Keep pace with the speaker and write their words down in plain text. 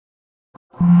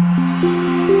The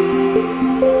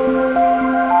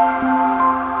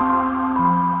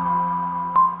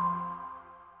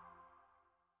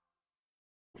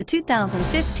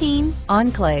 2015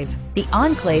 Enclave. The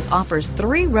Enclave offers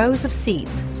 3 rows of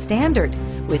seats, standard,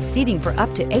 with seating for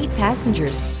up to 8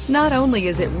 passengers. Not only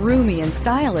is it roomy and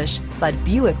stylish, but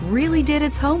Buick really did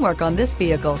its homework on this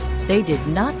vehicle. They did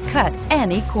not cut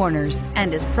any corners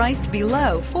and is priced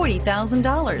below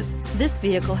 $40,000. This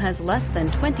vehicle has less than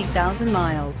 20,000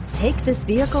 miles. Take this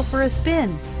vehicle for a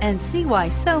spin and see why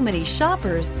so many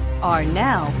shoppers are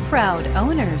now proud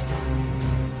owners.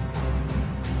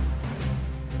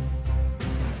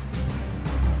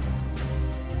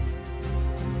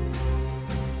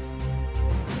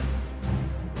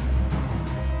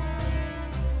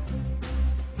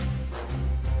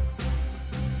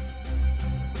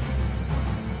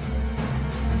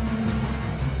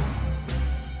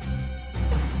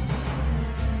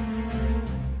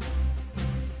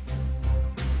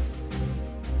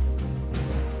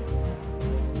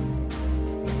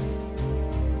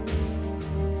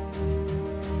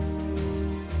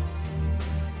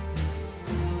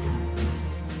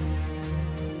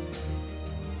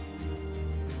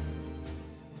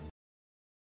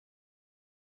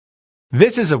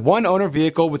 This is a one-owner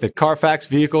vehicle with a Carfax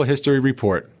Vehicle History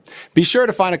Report. Be sure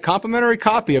to find a complimentary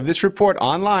copy of this report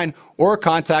online or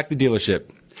contact the dealership.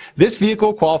 This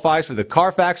vehicle qualifies for the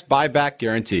Carfax Buyback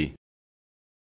Guarantee.